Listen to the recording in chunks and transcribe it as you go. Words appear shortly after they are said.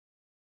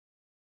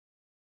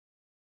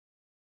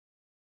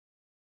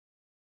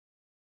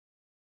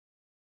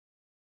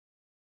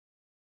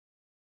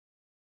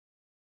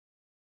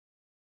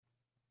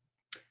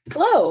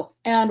Hello,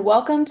 and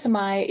welcome to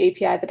my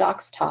API the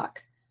Docs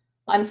talk.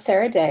 I'm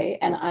Sarah Day,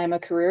 and I'm a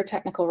career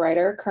technical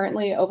writer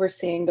currently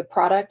overseeing the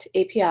product,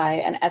 API,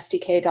 and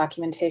SDK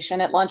documentation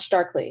at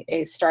LaunchDarkly,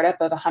 a startup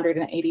of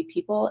 180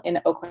 people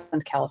in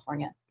Oakland,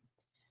 California.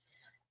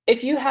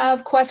 If you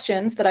have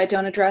questions that I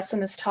don't address in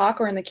this talk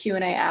or in the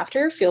Q&A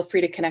after, feel free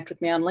to connect with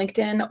me on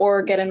LinkedIn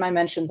or get in my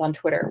mentions on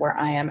Twitter, where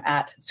I am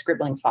at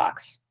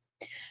 @ScribblingFox.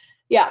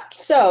 Yeah,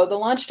 so the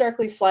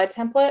LaunchDarkly slide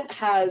template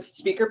has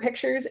speaker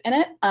pictures in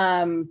it,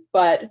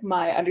 but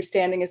my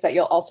understanding is that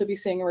you'll also be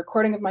seeing a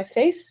recording of my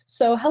face.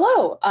 So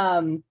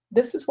hello,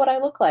 this is what I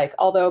look like,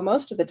 although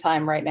most of the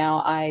time right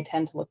now I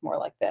tend to look more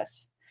like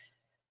this.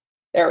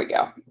 There we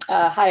go.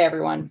 Hi,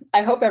 everyone.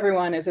 I hope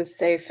everyone is as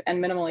safe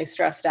and minimally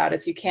stressed out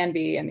as you can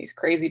be in these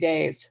crazy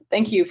days.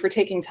 Thank you for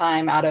taking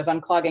time out of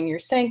unclogging your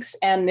sinks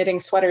and knitting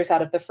sweaters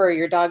out of the fur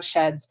your dog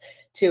sheds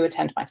to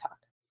attend my talk.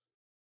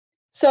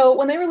 So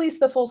when they released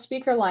the full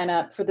speaker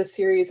lineup for the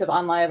series of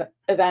online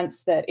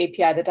events that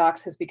API the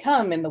Docs has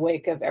become in the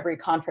wake of every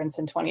conference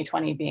in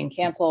 2020 being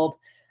canceled,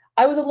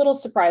 I was a little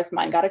surprised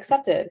mine got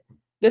accepted.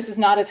 This is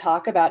not a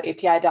talk about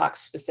API Docs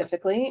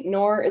specifically,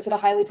 nor is it a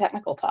highly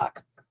technical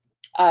talk.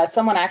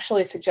 Someone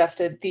actually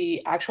suggested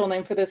the actual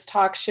name for this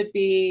talk should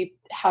be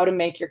How to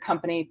Make Your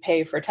Company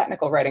Pay for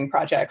Technical Writing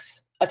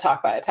Projects, a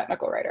talk by a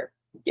technical writer.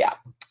 Yeah,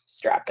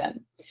 strap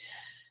in.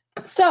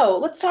 So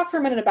let's talk for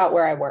a minute about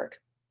where I work.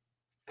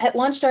 At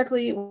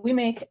LaunchDarkly, we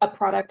make a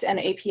product and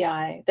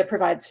API that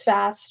provides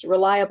fast,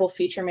 reliable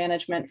feature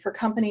management for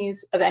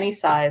companies of any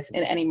size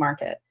in any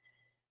market.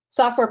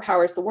 Software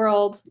powers the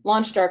world.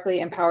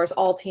 LaunchDarkly empowers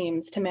all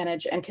teams to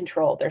manage and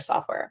control their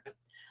software.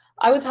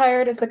 I was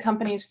hired as the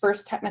company's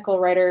first technical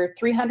writer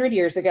 300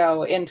 years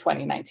ago in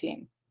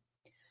 2019.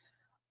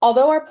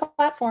 Although our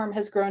platform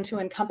has grown to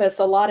encompass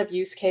a lot of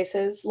use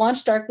cases,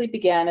 LaunchDarkly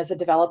began as a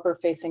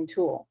developer-facing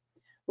tool.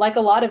 Like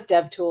a lot of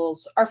dev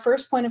tools, our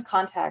first point of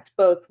contact,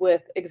 both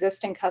with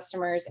existing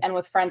customers and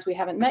with friends we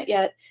haven't met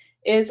yet,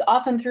 is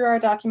often through our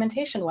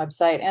documentation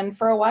website. And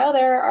for a while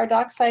there, our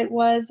doc site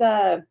was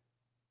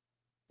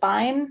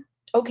fine,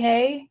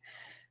 okay,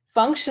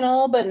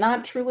 functional, but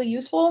not truly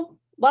useful.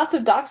 Lots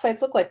of doc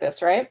sites look like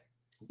this, right?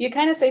 You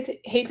kind of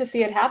hate to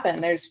see it happen.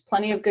 There's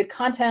plenty of good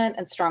content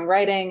and strong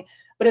writing,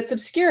 but it's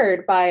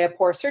obscured by a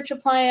poor search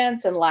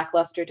appliance and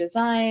lackluster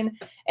design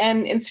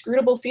and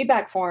inscrutable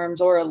feedback forms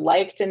or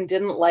liked and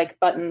didn't like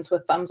buttons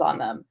with thumbs on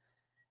them.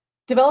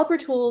 Developer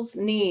tools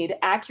need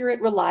accurate,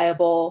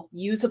 reliable,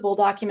 usable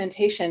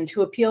documentation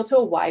to appeal to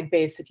a wide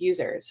base of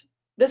users.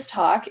 This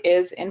talk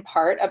is in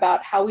part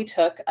about how we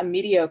took a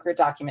mediocre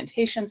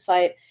documentation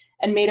site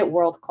and made it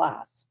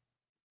world-class.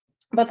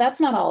 But that's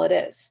not all it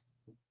is.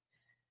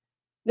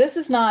 This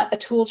is not a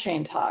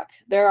toolchain talk.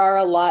 There are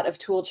a lot of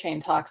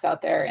toolchain talks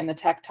out there in the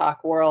tech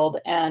talk world,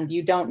 and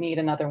you don't need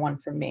another one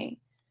from me.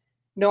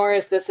 Nor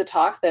is this a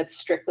talk that's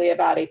strictly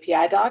about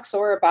API docs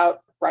or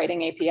about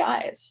writing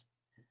APIs.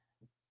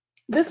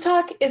 This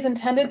talk is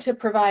intended to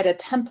provide a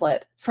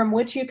template from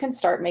which you can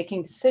start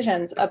making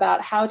decisions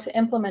about how to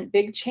implement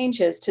big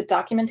changes to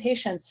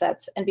documentation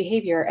sets and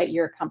behavior at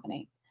your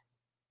company.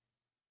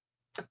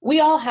 We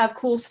all have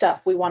cool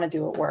stuff we want to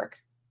do at work.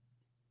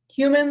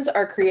 Humans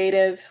are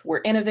creative,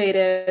 we're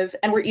innovative,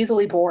 and we're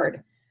easily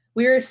bored.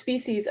 We are a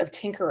species of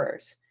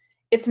tinkerers.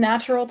 It's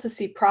natural to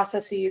see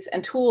processes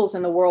and tools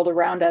in the world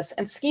around us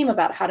and scheme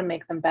about how to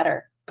make them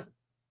better.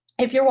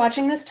 If you're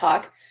watching this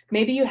talk,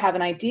 maybe you have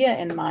an idea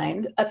in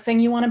mind, a thing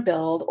you want to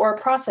build, or a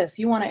process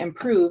you want to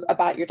improve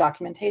about your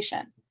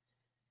documentation.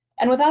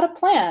 And without a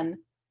plan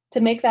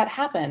to make that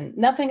happen,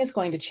 nothing is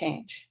going to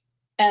change.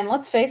 And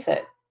let's face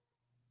it,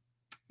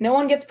 no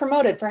one gets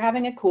promoted for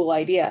having a cool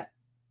idea.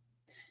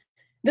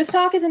 This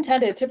talk is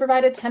intended to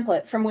provide a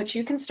template from which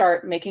you can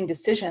start making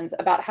decisions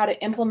about how to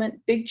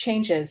implement big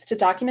changes to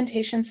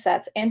documentation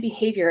sets and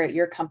behavior at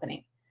your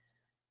company.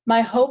 My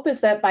hope is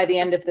that by the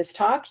end of this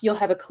talk, you'll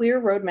have a clear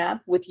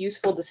roadmap with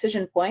useful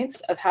decision points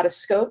of how to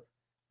scope,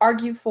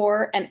 argue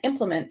for, and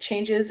implement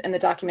changes in the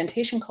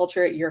documentation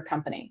culture at your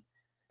company.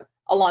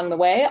 Along the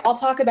way, I'll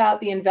talk about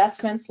the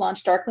investments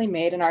LaunchDarkly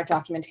made in our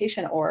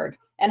documentation org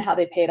and how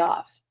they paid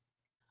off.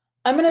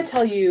 I'm going to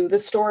tell you the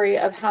story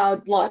of how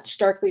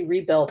LaunchDarkly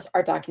rebuilt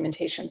our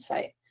documentation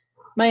site.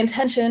 My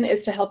intention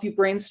is to help you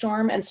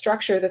brainstorm and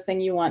structure the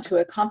thing you want to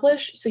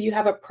accomplish so you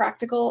have a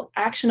practical,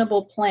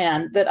 actionable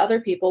plan that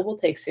other people will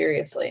take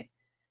seriously.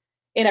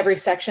 In every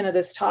section of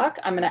this talk,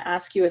 I'm going to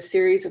ask you a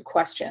series of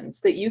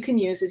questions that you can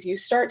use as you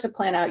start to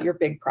plan out your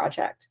big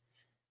project.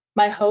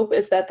 My hope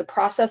is that the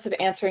process of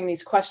answering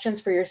these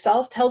questions for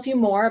yourself tells you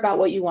more about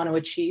what you want to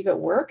achieve at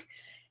work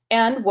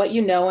and what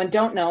you know and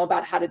don't know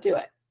about how to do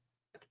it.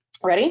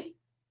 Ready?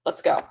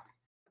 Let's go.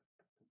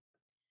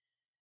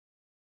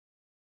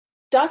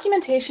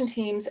 Documentation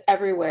teams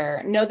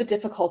everywhere know the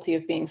difficulty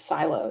of being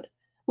siloed.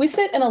 We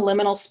sit in a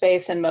liminal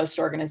space in most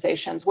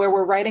organizations where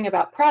we're writing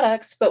about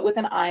products, but with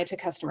an eye to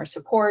customer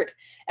support,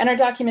 and our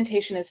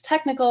documentation is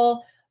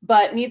technical,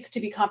 but needs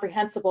to be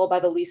comprehensible by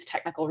the least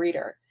technical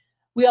reader.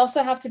 We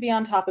also have to be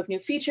on top of new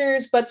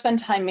features, but spend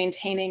time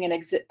maintaining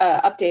and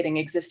updating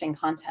existing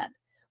content.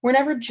 We're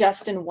never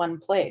just in one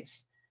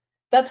place.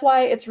 That's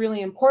why it's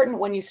really important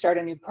when you start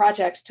a new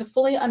project to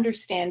fully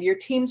understand your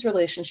team's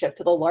relationship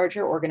to the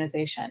larger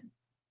organization.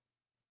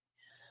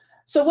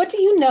 So what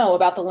do you know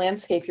about the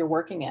landscape you're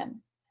working in?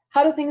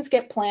 How do things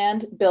get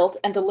planned, built,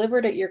 and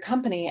delivered at your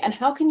company, and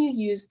how can you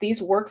use these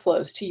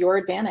workflows to your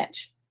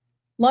advantage?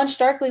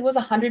 LaunchDarkly was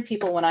 100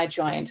 people when I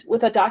joined,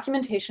 with a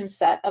documentation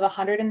set of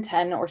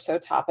 110 or so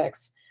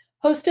topics,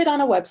 hosted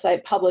on a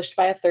website published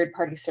by a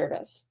third-party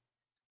service.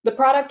 The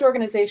product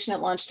organization at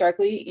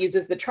LaunchDarkly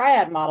uses the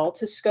triad model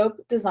to scope,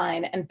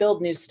 design, and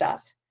build new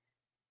stuff.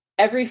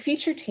 Every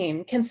feature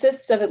team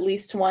consists of at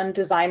least one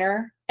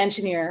designer,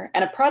 engineer,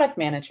 and a product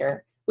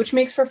manager, which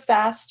makes for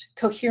fast,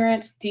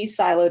 coherent,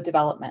 de-siloed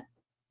development.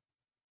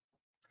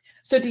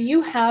 So do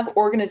you have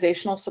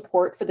organizational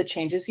support for the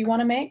changes you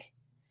want to make?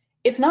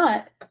 If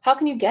not, how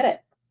can you get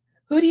it?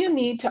 Who do you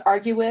need to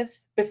argue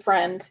with,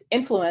 befriend,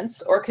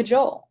 influence, or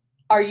cajole?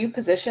 Are you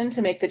positioned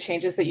to make the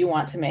changes that you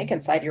want to make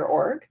inside your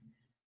org?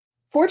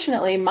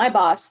 Fortunately, my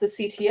boss, the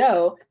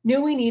CTO,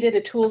 knew we needed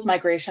a tools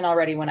migration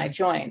already when I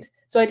joined,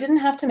 so I didn't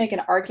have to make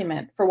an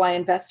argument for why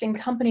investing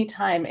company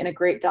time in a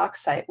great doc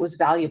site was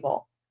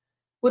valuable.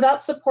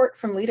 Without support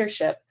from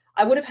leadership,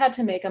 I would have had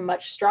to make a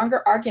much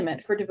stronger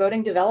argument for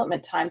devoting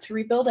development time to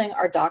rebuilding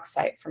our doc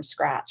site from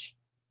scratch.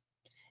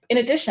 In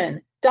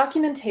addition,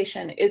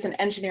 documentation is an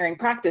engineering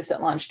practice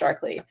at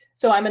LaunchDarkly,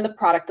 so I'm in the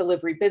product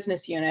delivery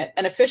business unit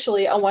and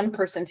officially a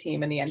one-person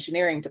team in the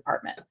engineering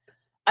department.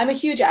 I'm a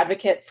huge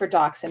advocate for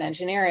docs and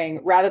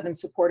engineering rather than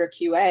support or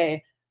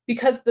QA,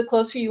 because the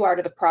closer you are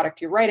to the product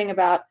you're writing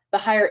about, the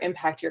higher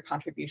impact your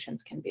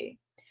contributions can be.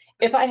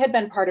 If I had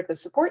been part of the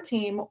support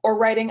team or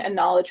writing a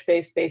knowledge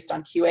base based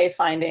on QA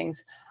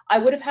findings, I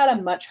would have had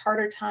a much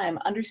harder time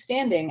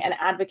understanding and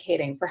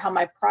advocating for how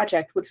my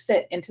project would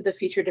fit into the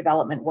feature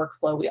development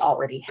workflow we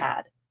already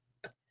had.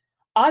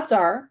 Odds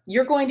are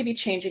you're going to be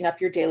changing up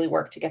your daily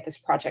work to get this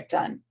project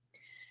done.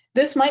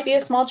 This might be a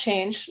small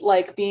change,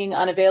 like being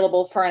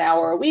unavailable for an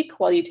hour a week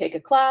while you take a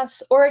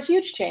class, or a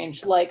huge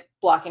change, like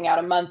blocking out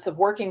a month of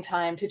working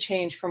time to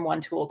change from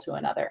one tool to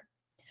another.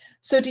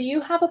 So do you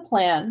have a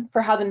plan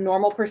for how the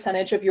normal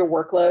percentage of your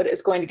workload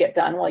is going to get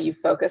done while you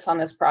focus on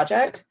this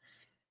project?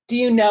 Do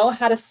you know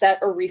how to set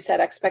or reset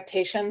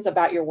expectations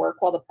about your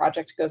work while the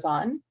project goes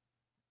on?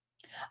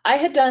 I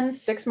had done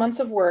 6 months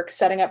of work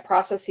setting up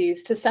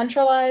processes to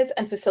centralize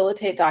and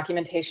facilitate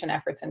documentation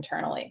efforts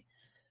internally.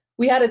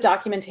 We had a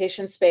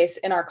documentation space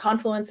in our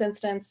Confluence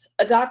instance,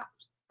 a doc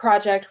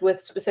project with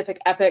specific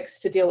epics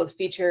to deal with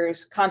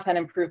features, content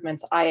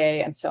improvements,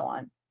 IA, and so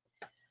on.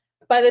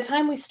 By the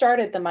time we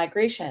started the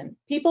migration,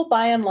 people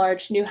by and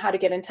large knew how to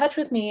get in touch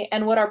with me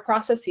and what our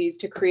processes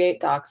to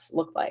create docs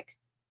look like.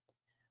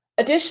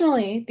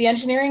 Additionally, the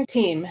engineering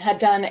team had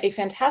done a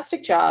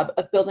fantastic job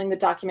of building the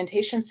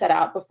documentation set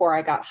out before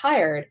I got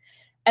hired,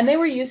 and they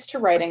were used to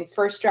writing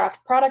first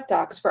draft product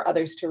docs for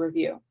others to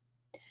review.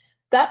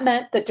 That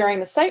meant that during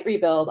the site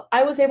rebuild,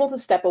 I was able to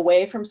step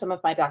away from some of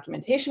my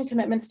documentation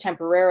commitments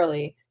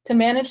temporarily to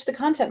manage the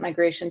content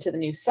migration to the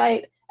new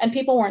site, and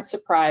people weren't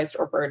surprised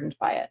or burdened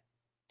by it.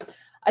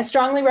 I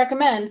strongly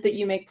recommend that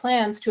you make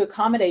plans to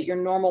accommodate your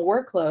normal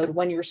workload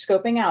when you're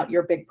scoping out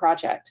your big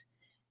project.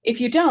 If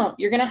you don't,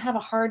 you're going to have a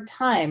hard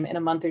time in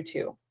a month or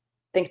two.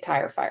 Think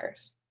tire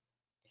fires.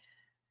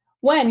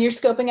 When you're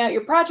scoping out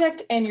your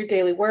project and your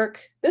daily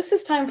work, this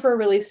is time for a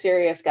really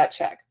serious gut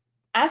check.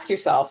 Ask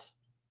yourself,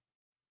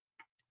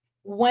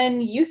 when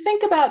you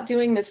think about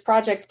doing this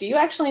project, do you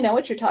actually know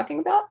what you're talking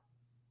about?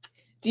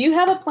 Do you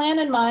have a plan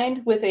in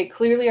mind with a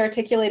clearly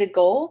articulated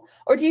goal,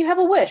 or do you have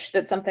a wish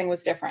that something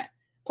was different?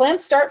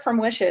 Plans start from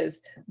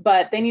wishes,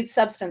 but they need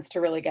substance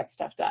to really get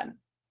stuff done.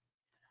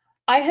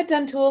 I had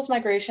done tools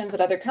migrations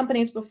at other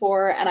companies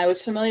before, and I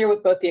was familiar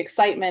with both the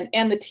excitement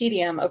and the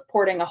tedium of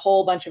porting a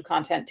whole bunch of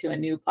content to a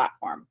new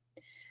platform.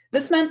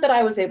 This meant that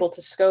I was able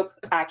to scope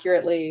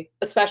accurately,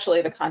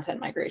 especially the content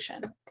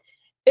migration.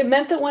 It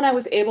meant that when I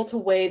was able to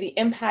weigh the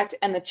impact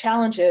and the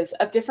challenges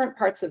of different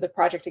parts of the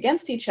project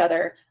against each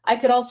other, I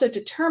could also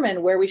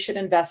determine where we should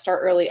invest our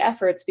early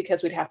efforts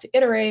because we'd have to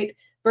iterate,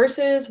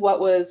 versus what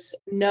was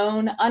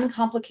known,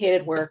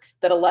 uncomplicated work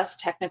that a less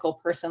technical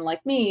person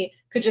like me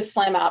could just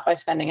slam out by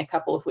spending a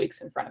couple of weeks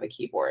in front of a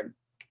keyboard.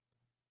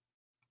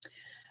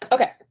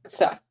 Okay,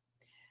 so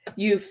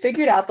you've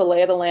figured out the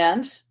lay of the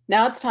land.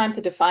 Now it's time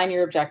to define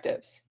your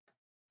objectives.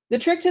 The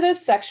trick to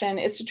this section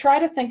is to try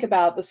to think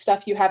about the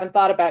stuff you haven't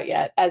thought about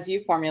yet as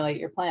you formulate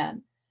your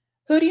plan.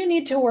 Who do you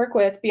need to work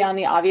with beyond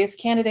the obvious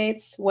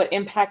candidates? What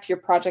impact your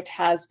project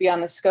has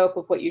beyond the scope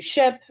of what you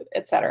ship,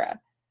 etc.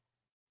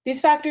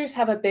 These factors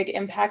have a big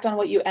impact on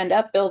what you end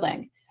up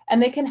building,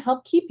 and they can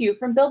help keep you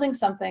from building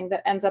something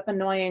that ends up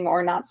annoying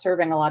or not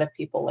serving a lot of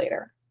people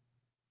later.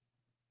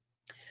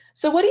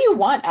 So what do you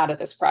want out of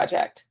this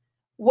project?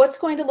 What's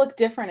going to look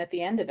different at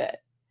the end of it?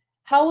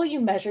 How will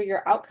you measure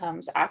your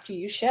outcomes after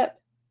you ship?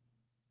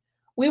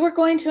 We were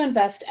going to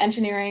invest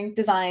engineering,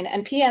 design,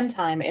 and PM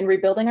time in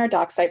rebuilding our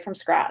doc site from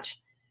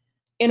scratch.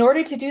 In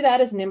order to do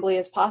that as nimbly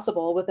as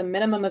possible with a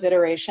minimum of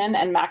iteration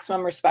and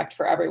maximum respect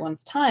for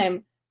everyone's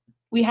time,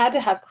 we had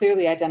to have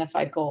clearly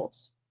identified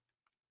goals.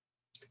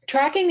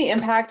 Tracking the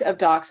impact of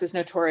docs is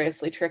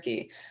notoriously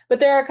tricky, but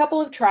there are a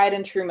couple of tried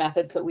and true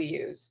methods that we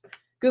use.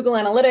 Google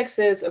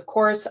Analytics is, of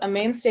course, a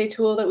mainstay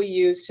tool that we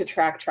use to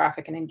track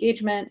traffic and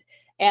engagement.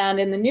 And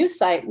in the new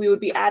site, we would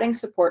be adding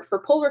support for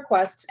pull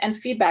requests and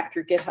feedback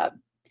through GitHub.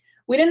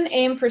 We didn't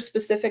aim for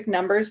specific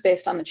numbers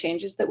based on the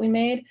changes that we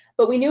made,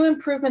 but we knew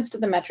improvements to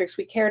the metrics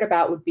we cared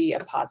about would be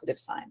a positive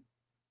sign.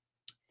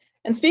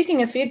 And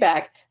speaking of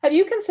feedback, have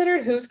you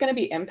considered who's going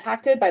to be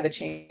impacted by the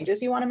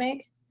changes you want to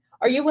make?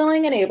 Are you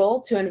willing and able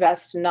to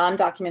invest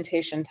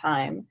non-documentation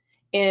time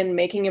in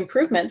making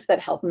improvements that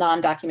help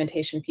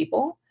non-documentation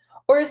people?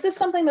 Or is this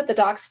something that the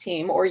docs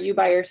team or you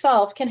by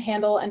yourself can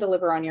handle and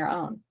deliver on your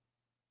own?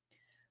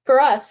 For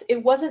us,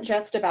 it wasn't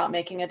just about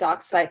making a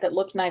docs site that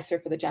looked nicer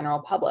for the general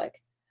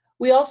public.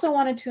 We also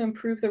wanted to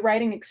improve the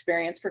writing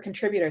experience for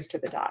contributors to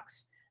the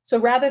docs. So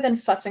rather than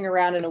fussing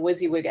around in a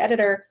WYSIWYG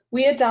editor,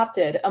 we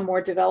adopted a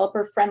more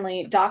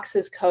developer-friendly docs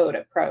as code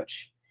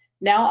approach.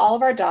 Now all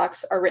of our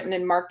docs are written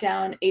in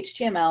Markdown,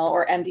 HTML,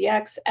 or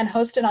MDX and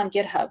hosted on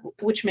GitHub,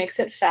 which makes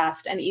it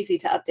fast and easy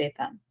to update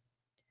them.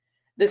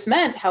 This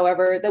meant,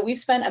 however, that we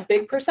spent a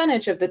big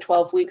percentage of the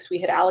 12 weeks we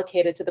had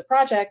allocated to the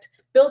project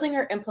building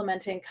or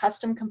implementing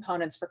custom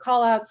components for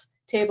callouts,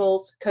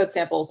 tables, code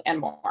samples, and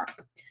more.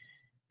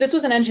 This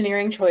was an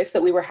engineering choice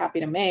that we were happy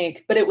to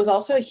make, but it was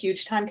also a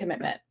huge time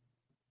commitment.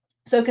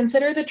 So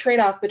consider the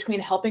trade-off between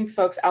helping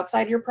folks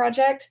outside your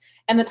project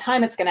and the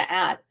time it's going to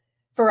add.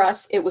 For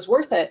us, it was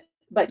worth it,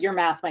 but your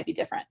math might be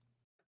different.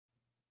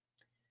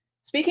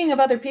 Speaking of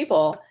other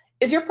people,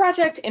 is your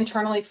project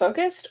internally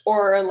focused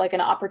or like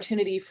an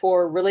opportunity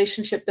for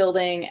relationship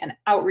building and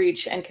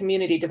outreach and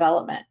community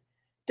development?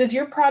 Does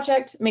your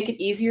project make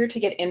it easier to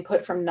get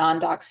input from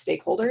non-docs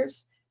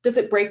stakeholders? Does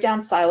it break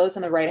down silos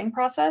in the writing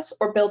process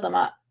or build them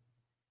up?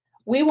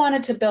 We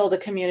wanted to build a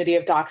community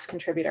of docs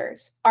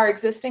contributors. Our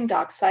existing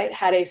docs site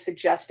had a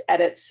suggest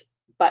edits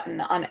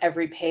button on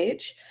every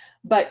page,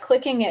 but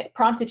clicking it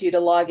prompted you to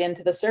log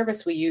into the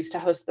service we use to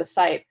host the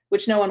site,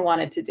 which no one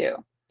wanted to do.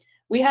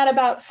 We had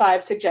about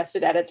 5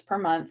 suggested edits per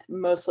month,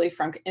 mostly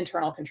from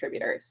internal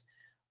contributors.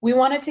 We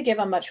wanted to give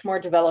a much more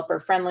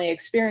developer-friendly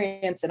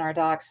experience in our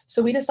docs,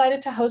 so we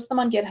decided to host them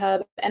on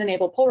GitHub and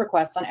enable pull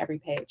requests on every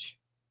page.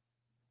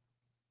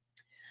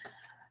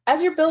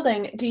 As you're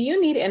building, do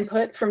you need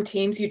input from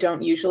teams you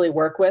don't usually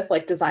work with,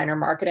 like design or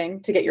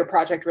marketing, to get your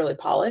project really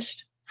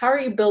polished? How are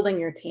you building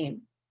your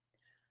team?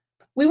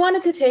 We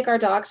wanted to take our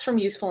docs from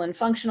useful and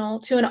functional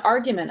to an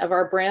argument of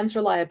our brand's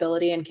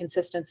reliability and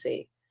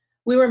consistency.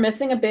 We were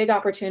missing a big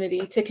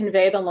opportunity to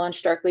convey the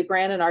LaunchDarkly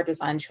brand in our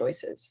design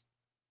choices.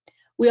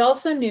 We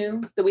also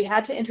knew that we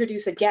had to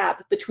introduce a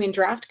gap between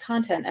draft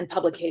content and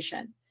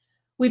publication.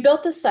 We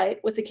built the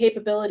site with the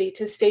capability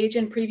to stage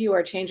and preview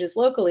our changes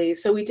locally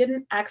so we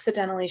didn't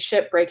accidentally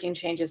ship breaking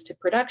changes to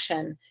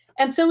production,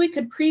 and so we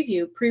could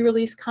preview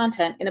pre-release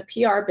content in a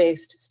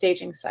PR-based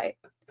staging site.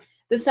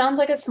 This sounds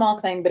like a small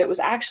thing, but it was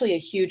actually a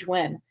huge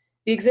win.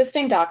 The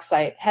existing docs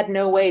site had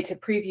no way to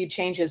preview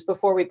changes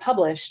before we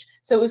published,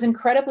 so it was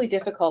incredibly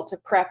difficult to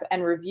prep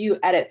and review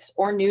edits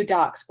or new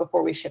docs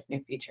before we shipped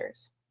new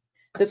features.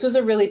 This was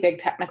a really big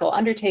technical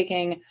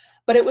undertaking,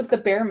 but it was the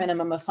bare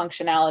minimum of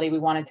functionality we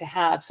wanted to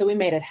have, so we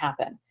made it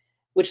happen,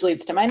 which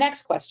leads to my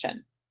next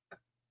question.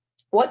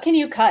 What can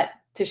you cut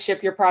to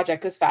ship your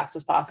project as fast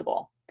as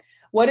possible?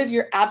 What is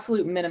your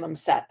absolute minimum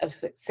set of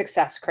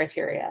success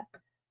criteria?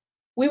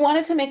 We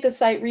wanted to make the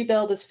site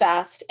rebuild as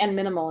fast and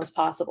minimal as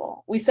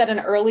possible. We set an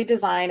early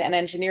design and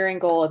engineering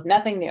goal of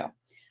nothing new.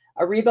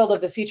 A rebuild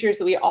of the features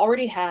that we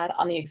already had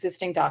on the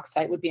existing docs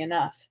site would be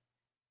enough.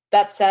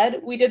 That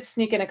said, we did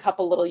sneak in a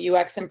couple little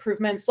UX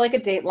improvements, like a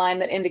dateline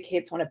that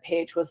indicates when a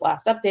page was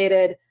last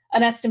updated,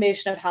 an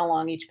estimation of how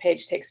long each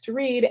page takes to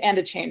read, and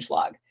a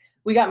changelog.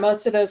 We got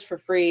most of those for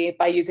free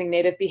by using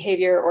native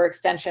behavior or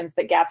extensions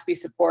that Gatsby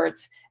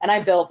supports, and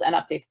I built and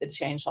updated the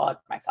changelog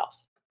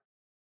myself.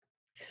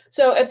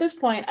 So at this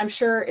point, I'm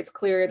sure it's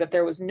clear that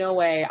there was no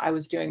way I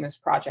was doing this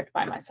project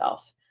by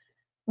myself.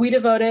 We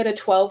devoted a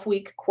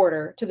 12-week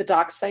quarter to the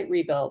docs site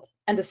rebuild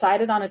and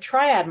decided on a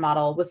triad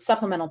model with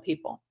supplemental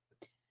people.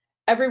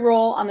 Every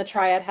role on the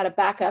triad had a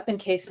backup in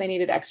case they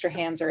needed extra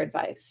hands or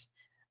advice.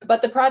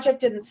 But the project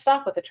didn't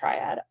stop with the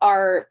triad.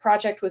 Our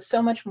project was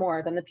so much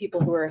more than the people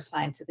who were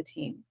assigned to the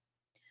team.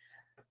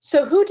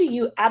 So who do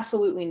you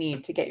absolutely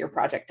need to get your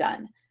project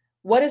done?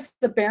 What is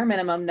the bare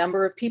minimum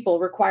number of people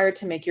required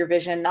to make your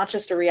vision not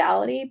just a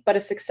reality, but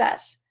a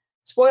success?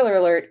 Spoiler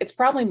alert, it's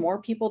probably more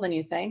people than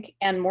you think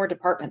and more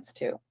departments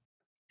too.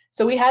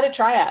 So we had a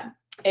triad,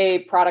 a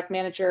product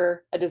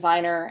manager, a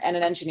designer, and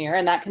an engineer,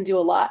 and that can do a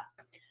lot.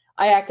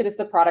 I acted as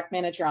the product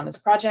manager on this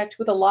project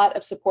with a lot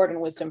of support and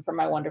wisdom from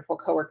my wonderful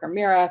coworker,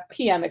 Mira,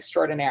 PM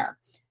extraordinaire.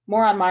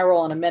 More on my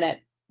role in a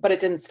minute, but it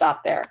didn't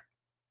stop there.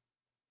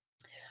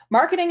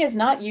 Marketing is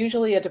not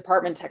usually a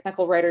department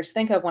technical writers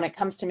think of when it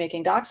comes to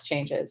making docs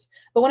changes,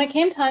 but when it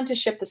came time to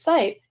ship the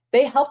site,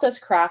 they helped us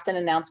craft an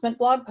announcement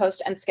blog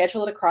post and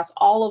schedule it across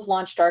all of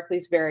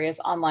LaunchDarkly's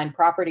various online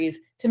properties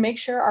to make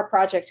sure our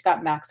project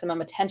got maximum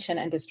attention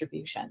and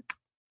distribution.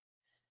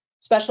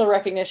 Special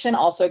recognition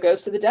also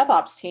goes to the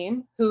DevOps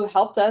team, who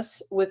helped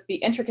us with the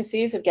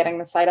intricacies of getting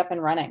the site up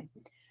and running.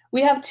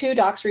 We have 2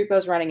 docs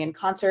repos running in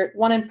concert,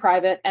 one in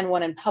private and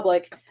one in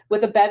public,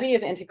 with a bevy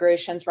of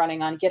integrations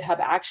running on GitHub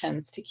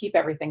Actions to keep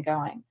everything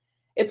going.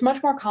 It's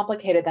much more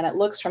complicated than it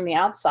looks from the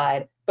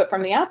outside, but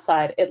from the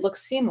outside, it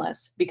looks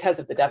seamless because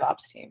of the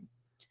DevOps team.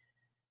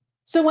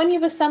 So when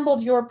you've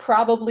assembled your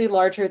probably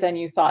larger than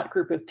you thought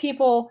group of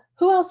people,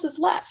 who else is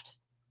left?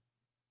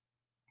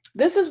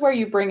 This is where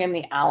you bring in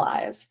the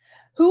allies.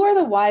 Who are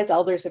the wise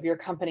elders of your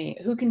company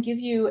who can give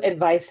you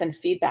advice and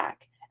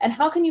feedback? And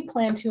how can you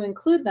plan to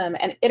include them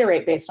and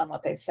iterate based on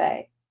what they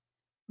say?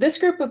 This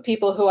group of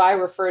people, who I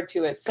referred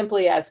to as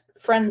simply as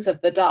Friends of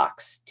the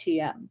Docs,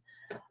 TM,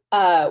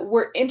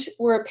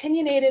 were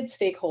opinionated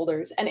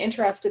stakeholders and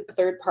interested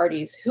third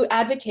parties who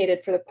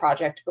advocated for the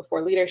project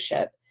before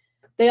leadership.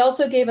 They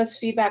also gave us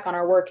feedback on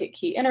our work at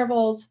key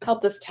intervals,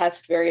 helped us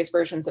test various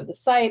versions of the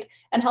site,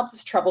 and helped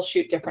us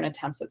troubleshoot different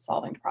attempts at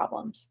solving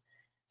problems.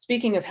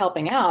 Speaking of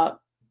helping out,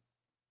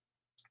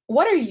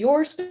 what are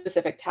your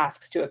specific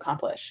tasks to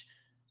accomplish?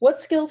 What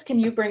skills can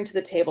you bring to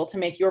the table to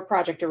make your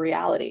project a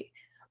reality?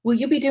 Will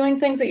you be doing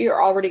things that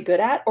you're already good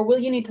at, or will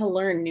you need to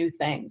learn new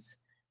things?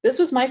 This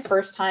was my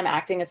first time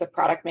acting as a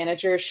product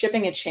manager,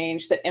 shipping a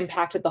change that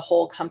impacted the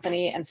whole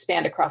company and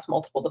spanned across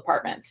multiple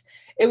departments.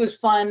 It was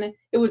fun,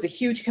 it was a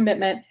huge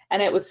commitment,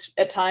 and it was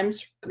at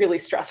times really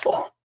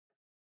stressful.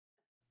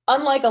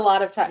 Unlike a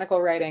lot of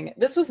technical writing,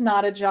 this was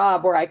not a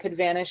job where I could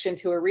vanish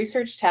into a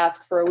research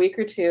task for a week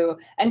or 2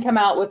 and come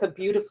out with a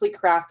beautifully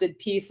crafted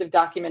piece of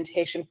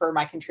documentation for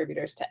my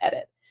contributors to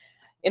edit.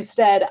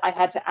 Instead, I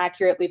had to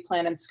accurately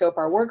plan and scope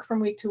our work from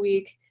week to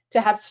week,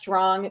 to have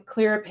strong,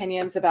 clear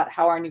opinions about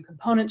how our new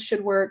components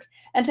should work,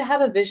 and to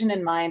have a vision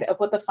in mind of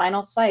what the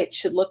final site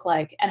should look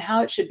like and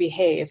how it should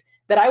behave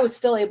that I was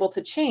still able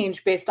to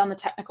change based on the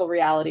technical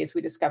realities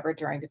we discovered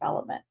during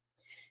development.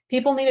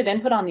 People needed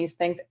input on these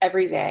things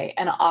every day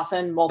and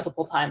often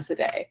multiple times a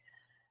day.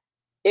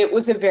 It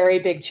was a very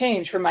big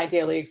change from my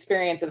daily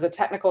experience as a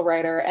technical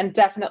writer and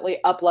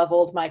definitely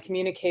up-leveled my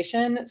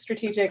communication,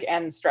 strategic,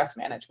 and stress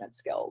management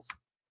skills.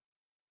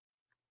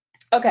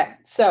 Okay,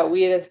 so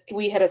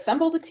we had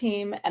assembled a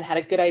team and had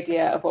a good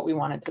idea of what we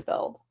wanted to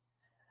build.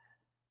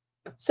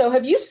 So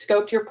have you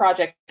scoped your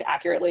project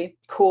accurately?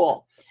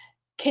 Cool.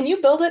 Can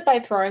you build it by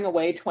throwing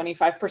away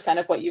 25%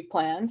 of what you've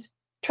planned?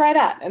 Try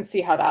that and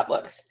see how that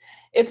looks.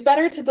 It's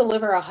better to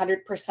deliver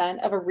 100%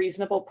 of a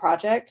reasonable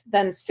project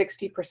than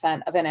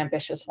 60% of an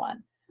ambitious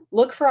one.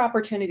 Look for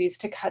opportunities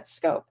to cut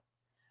scope.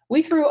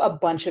 We threw a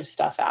bunch of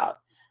stuff out.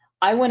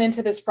 I went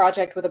into this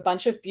project with a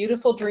bunch of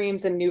beautiful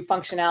dreams and new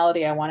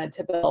functionality I wanted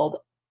to build,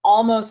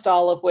 almost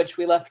all of which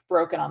we left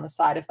broken on the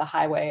side of the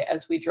highway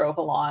as we drove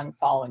along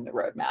following the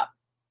roadmap.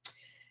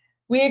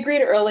 We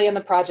agreed early in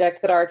the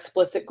project that our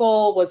explicit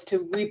goal was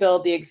to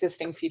rebuild the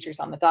existing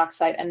features on the doc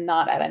site and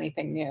not add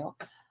anything new.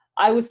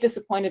 I was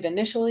disappointed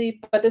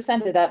initially, but this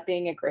ended up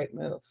being a great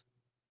move.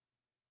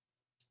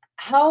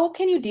 How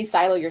can you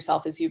de-silo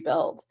yourself as you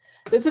build?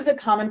 This is a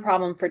common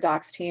problem for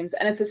docs teams,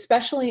 and it's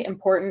especially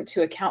important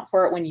to account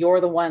for it when you're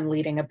the one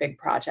leading a big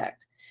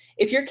project.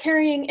 If you're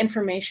carrying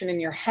information in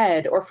your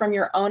head or from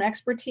your own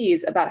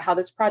expertise about how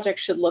this project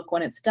should look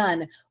when it's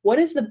done, what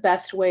is the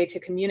best way to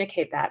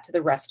communicate that to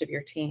the rest of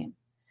your team?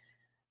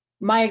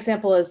 My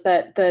example is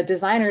that the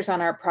designers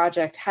on our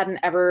project hadn't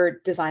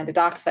ever designed a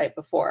doc site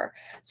before.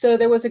 So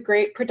there was a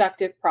great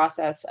productive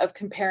process of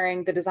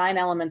comparing the design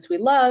elements we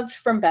loved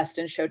from best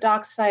in show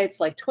doc sites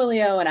like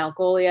Twilio and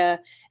Algolia,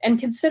 and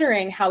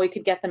considering how we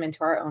could get them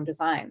into our own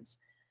designs.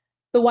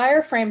 The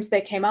wireframes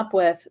they came up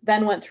with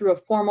then went through a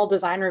formal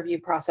design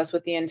review process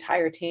with the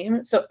entire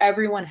team, so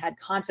everyone had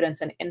confidence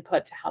and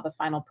input to how the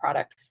final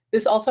product.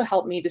 This also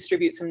helped me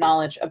distribute some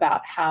knowledge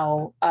about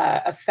how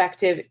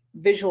effective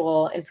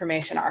visual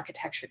information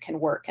architecture can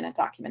work in a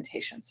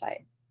documentation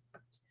site.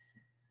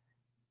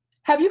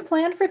 Have you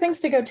planned for things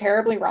to go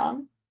terribly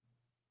wrong?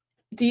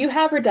 Do you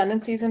have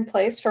redundancies in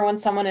place for when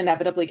someone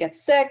inevitably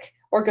gets sick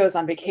or goes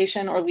on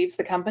vacation or leaves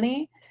the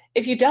company?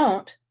 If you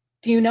don't,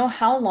 do you know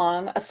how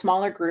long a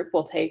smaller group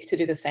will take to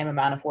do the same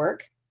amount of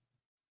work?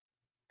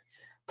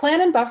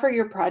 Plan and buffer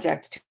your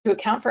project to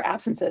account for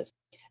absences.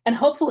 And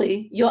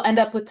hopefully you'll end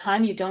up with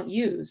time you don't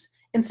use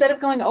instead of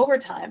going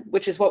overtime,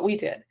 which is what we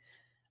did.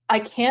 I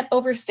can't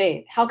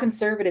overstate how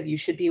conservative you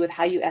should be with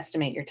how you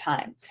estimate your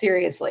time.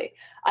 Seriously,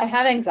 I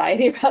have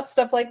anxiety about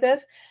stuff like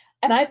this,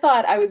 and I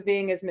thought I was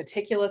being as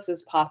meticulous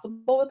as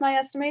possible with my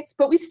estimates,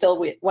 but we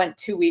still went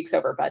 2 weeks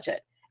over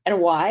budget.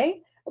 And why?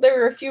 Well, there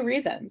were a few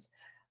reasons.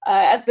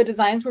 As the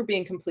designs were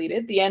being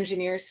completed, the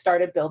engineers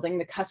started building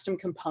the custom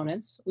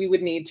components we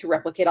would need to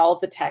replicate all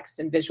of the text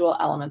and visual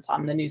elements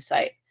on the new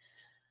site.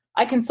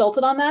 I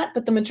consulted on that,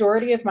 but the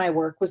majority of my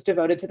work was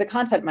devoted to the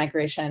content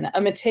migration, a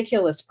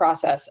meticulous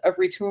process of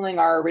retooling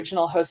our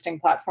original hosting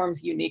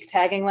platform's unique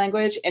tagging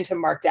language into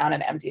Markdown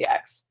and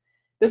MDX.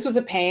 This was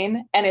a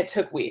pain, and it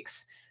took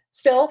weeks.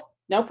 Still,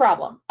 no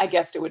problem. I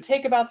guessed it would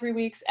take about 3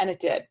 weeks, and it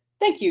did.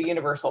 Thank you,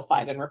 Universal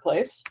Find and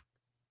Replace.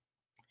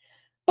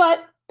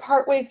 But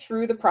partway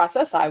through the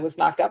process, I was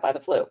knocked out by the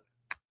flu.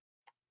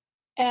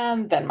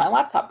 And then my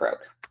laptop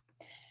broke.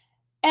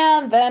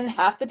 And then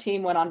half the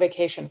team went on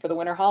vacation for the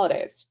winter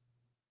holidays.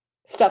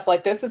 Stuff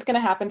like this is going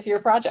to happen to your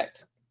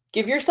project.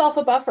 Give yourself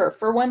a buffer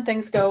for when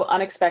things go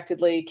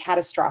unexpectedly,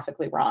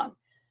 catastrophically wrong.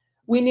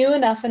 We knew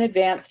enough in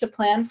advance to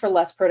plan for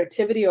less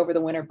productivity over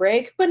the winter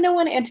break, but no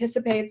one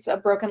anticipates a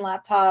broken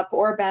laptop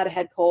or a bad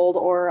head cold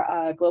or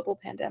a global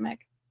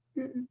pandemic.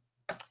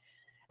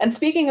 And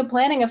speaking of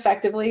planning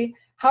effectively,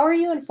 how are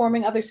you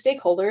informing other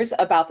stakeholders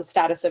about the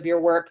status of your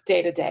work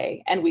day to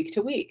day and week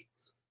to week?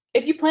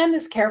 If you plan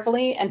this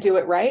carefully and do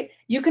it right,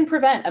 you can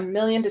prevent a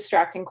million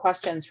distracting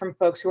questions from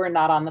folks who are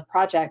not on the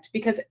project,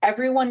 because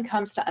everyone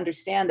comes to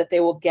understand that they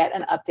will get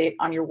an update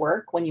on your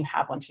work when you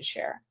have one to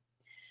share.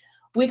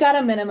 We got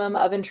a minimum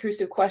of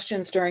intrusive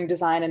questions during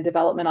design and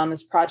development on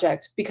this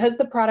project because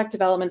the product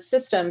development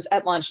systems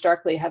at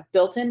LaunchDarkly have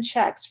built-in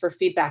checks for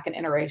feedback and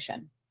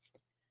iteration.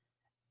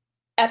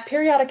 At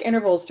periodic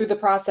intervals through the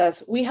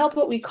process, we held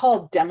what we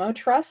call demo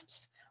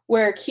trusts,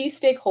 where key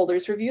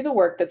stakeholders review the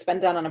work that's been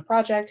done on a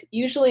project,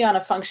 usually on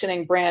a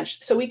functioning branch,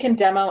 so we can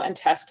demo and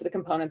test the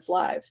components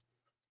live.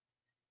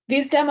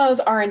 These demos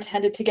are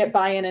intended to get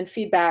buy-in and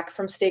feedback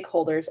from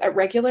stakeholders at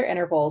regular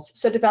intervals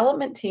so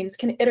development teams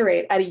can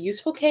iterate at a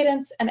useful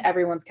cadence and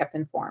everyone's kept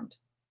informed.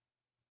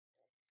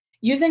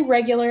 Using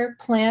regular,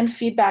 planned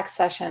feedback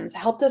sessions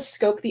helped us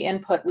scope the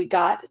input we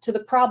got to the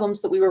problems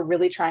that we were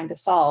really trying to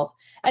solve,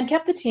 and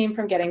kept the team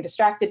from getting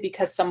distracted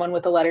because someone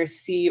with the letters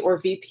C or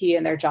VP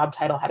in their job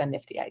title had a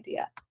nifty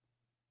idea.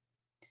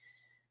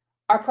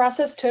 Our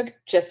process took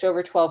just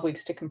over 12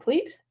 weeks to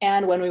complete,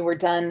 and when we were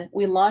done,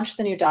 we launched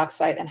the new doc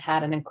site and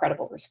had an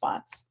incredible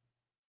response.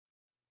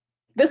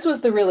 This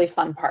was the really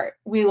fun part.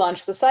 We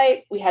launched the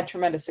site, we had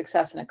tremendous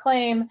success and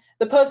acclaim,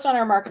 the post on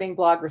our marketing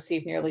blog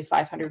received nearly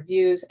 500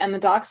 views, and the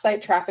doc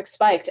site traffic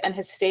spiked and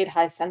has stayed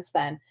high since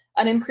then,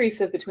 an increase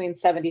of between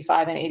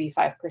 75 and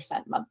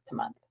 85% month to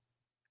month.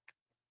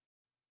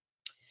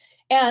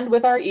 And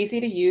with our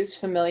easy-to-use,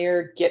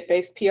 familiar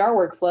Git-based PR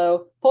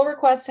workflow, pull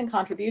requests and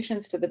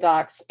contributions to the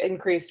docs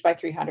increased by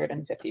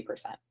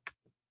 350%.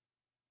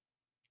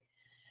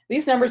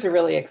 These numbers are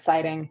really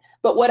exciting,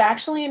 but what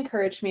actually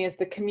encouraged me is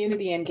the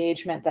community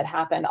engagement that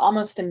happened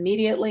almost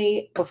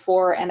immediately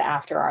before and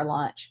after our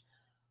launch.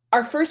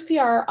 Our first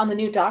PR on the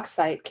new docs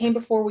site came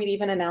before we'd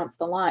even announced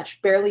the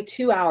launch, barely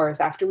 2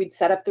 hours after we'd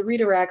set up the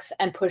redirects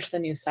and pushed the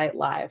new site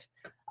live.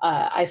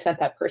 I sent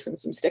that person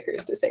some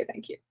stickers to say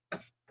thank you.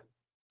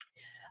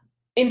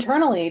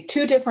 Internally,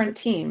 2 different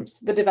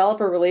teams, the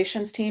developer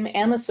relations team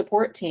and the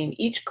support team,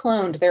 each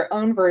cloned their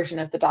own version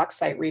of the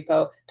docsite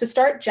repo to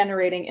start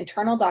generating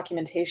internal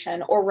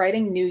documentation or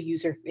writing new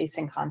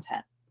user-facing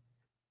content.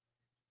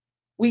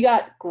 We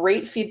got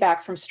great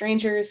feedback from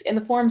strangers in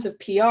the forms of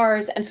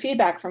PRs and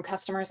feedback from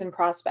customers and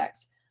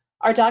prospects.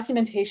 Our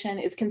documentation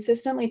is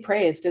consistently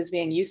praised as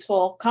being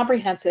useful,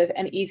 comprehensive,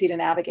 and easy to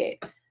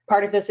navigate.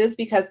 Part of this is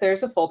because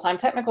there's a full-time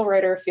technical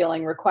writer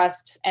fielding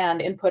requests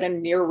and input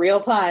in near real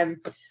time.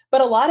 But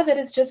a lot of it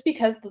is just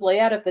because the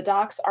layout of the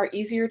docs are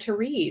easier to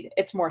read,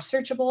 it's more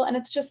searchable, and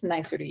it's just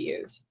nicer to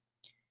use.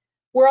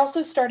 We're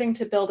also starting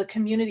to build a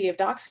community of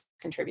docs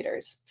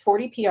contributors,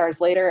 40 PRs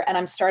later, and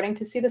I'm starting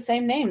to see the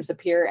same names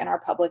appear in our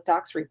public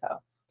docs repo.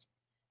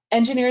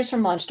 Engineers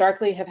from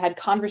LaunchDarkly have had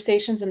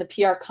conversations in the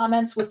PR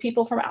comments with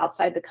people from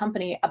outside the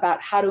company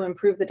about how to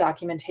improve the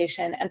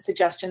documentation and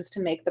suggestions to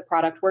make the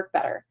product work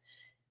better.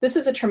 This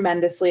is a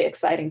tremendously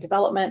exciting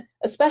development,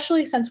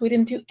 especially since we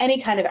didn't do any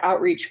kind of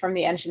outreach from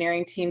the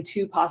engineering team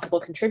to possible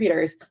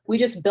contributors. We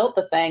just built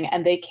the thing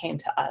and they came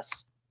to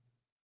us.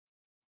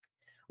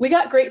 We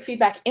got great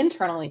feedback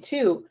internally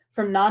too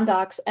from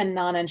non-docs and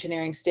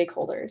non-engineering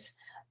stakeholders.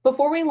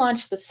 Before we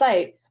launched the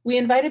site, we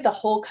invited the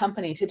whole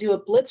company to do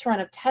a blitz run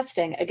of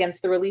testing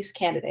against the release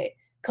candidate,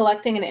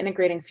 collecting and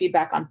integrating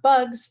feedback on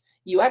bugs,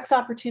 UX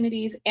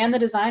opportunities, and the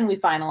design we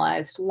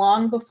finalized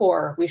long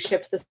before we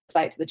shipped the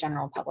site to the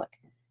general public.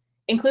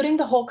 Including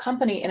the whole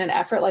company in an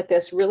effort like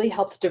this really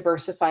helped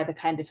diversify the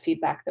kind of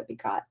feedback that we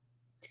got.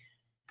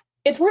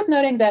 It's worth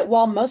noting that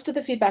while most of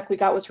the feedback we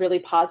got was really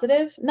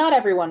positive, not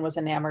everyone was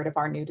enamored of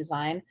our new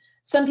design.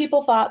 Some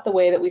people thought the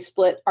way that we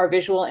split our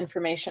visual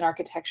information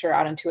architecture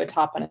out into a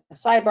top and a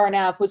sidebar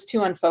nav was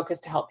too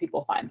unfocused to help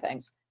people find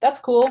things. That's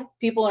cool.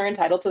 People are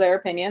entitled to their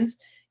opinions.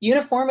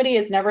 Uniformity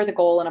is never the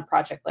goal in a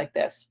project like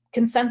this.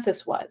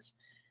 Consensus was.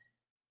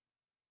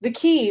 The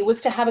key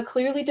was to have a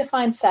clearly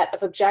defined set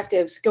of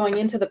objectives going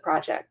into the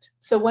project.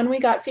 So when we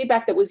got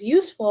feedback that was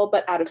useful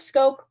but out of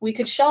scope, we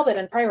could shelve it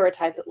and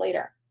prioritize it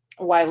later.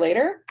 Why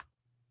later?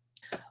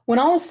 When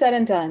all was said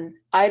and done,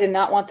 I did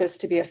not want this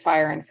to be a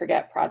fire and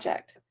forget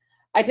project.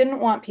 I didn't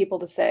want people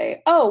to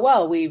say, oh,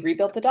 well, we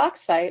rebuilt the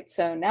docs site,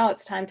 so now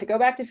it's time to go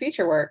back to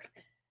feature work.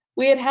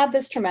 We had had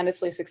this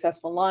tremendously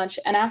successful launch,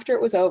 and after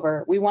it was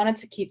over, we wanted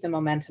to keep the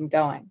momentum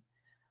going.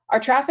 Our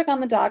traffic on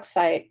the docs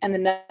site and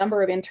the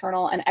number of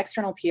internal and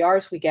external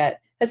PRs we get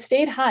has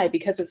stayed high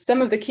because of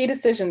some of the key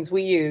decisions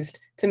we used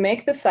to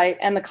make the site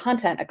and the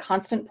content a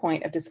constant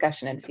point of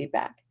discussion and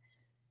feedback.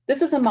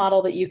 This is a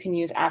model that you can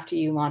use after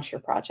you launch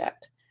your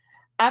project.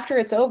 After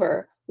it's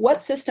over, What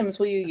systems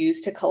will you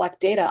use to collect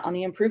data on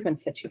the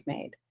improvements that you've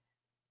made?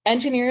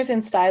 Engineers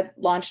inside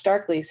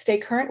LaunchDarkly stay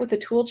current with the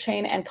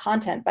toolchain and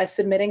content by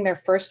submitting their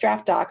first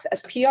draft docs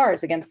as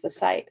PRs against the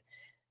site.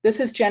 This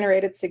has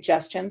generated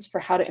suggestions for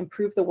how to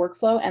improve the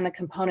workflow and the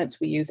components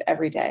we use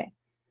every day.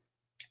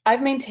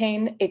 I've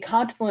maintained a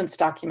Confluence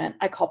document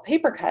I call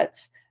paper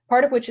cuts,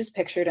 part of which is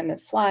pictured in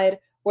this slide,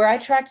 where I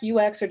track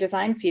UX or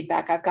design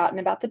feedback I've gotten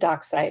about the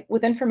doc site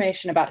with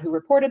information about who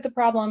reported the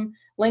problem,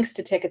 links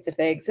to tickets if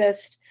they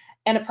exist,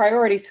 and a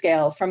priority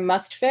scale from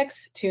must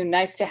fix to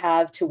nice to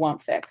have to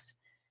won't fix.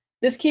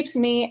 This keeps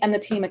me and the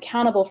team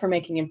accountable for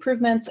making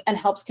improvements and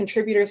helps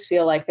contributors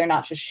feel like they're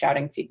not just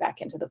shouting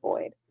feedback into the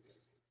void.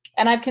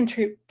 And I've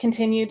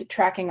continued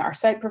tracking our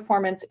site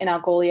performance in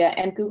Algolia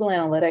and Google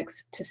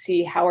Analytics to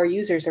see how our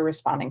users are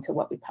responding to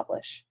what we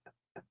publish.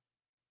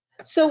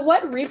 So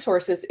what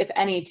resources, if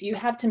any, do you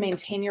have to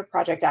maintain your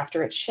project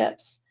after it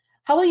ships?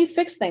 How will you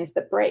fix things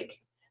that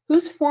break?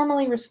 Who's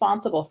formally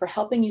responsible for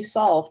helping you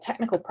solve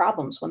technical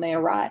problems when they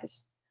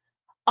arise?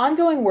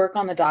 Ongoing work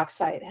on the doc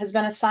site has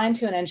been assigned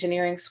to an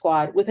engineering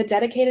squad with a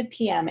dedicated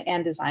PM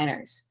and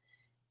designers.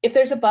 If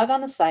there's a bug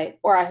on the site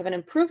or I have an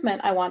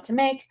improvement I want to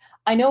make,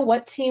 I know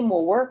what team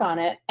will work on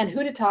it and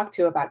who to talk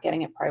to about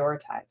getting it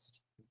prioritized.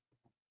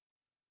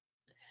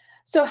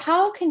 So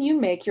how can you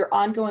make your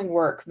ongoing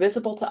work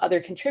visible to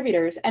other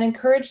contributors and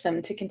encourage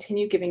them to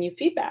continue giving you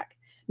feedback?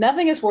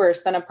 Nothing is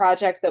worse than a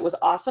project that was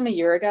awesome a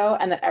year ago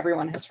and that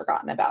everyone has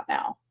forgotten about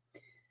now.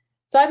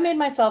 So I've made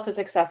myself as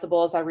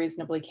accessible as I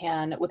reasonably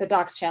can with a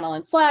docs channel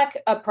in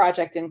Slack, a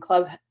project in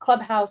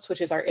Clubhouse,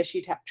 which is our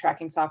issue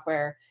tracking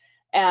software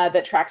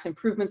that tracks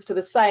improvements to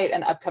the site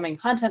and upcoming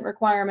content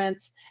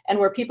requirements, and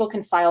where people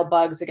can file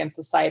bugs against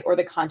the site or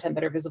the content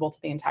that are visible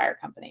to the entire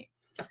company.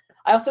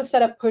 I also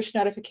set up push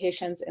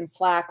notifications in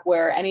Slack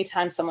where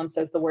anytime someone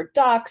says the word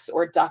docs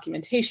or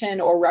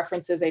documentation or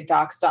references a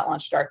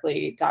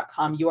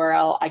docs.launchdarkly.com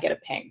URL, I get a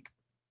ping.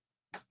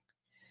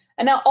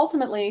 And now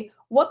ultimately,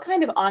 what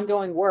kind of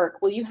ongoing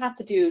work will you have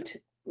to do to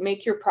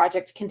make your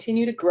project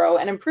continue to grow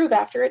and improve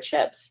after it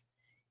ships?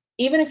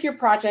 Even if your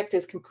project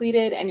is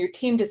completed and your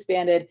team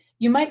disbanded,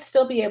 you might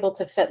still be able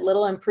to fit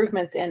little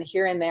improvements in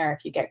here and there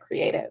if you get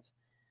creative.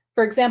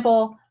 For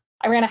example,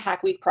 I ran a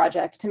Hack Week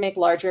project to make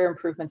larger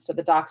improvements to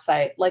the docs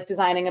site, like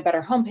designing a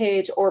better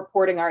homepage or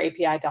porting our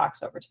API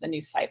docs over to the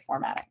new site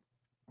formatting.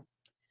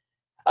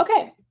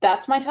 Okay,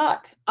 that's my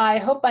talk. I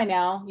hope by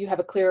now you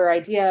have a clearer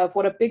idea of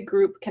what a big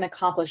group can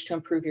accomplish to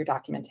improve your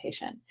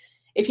documentation.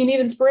 If you need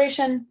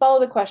inspiration, follow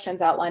the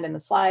questions outlined in the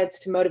slides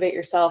to motivate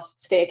yourself,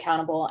 stay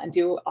accountable, and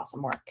do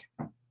awesome work.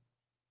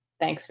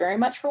 Thanks very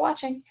much for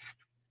watching.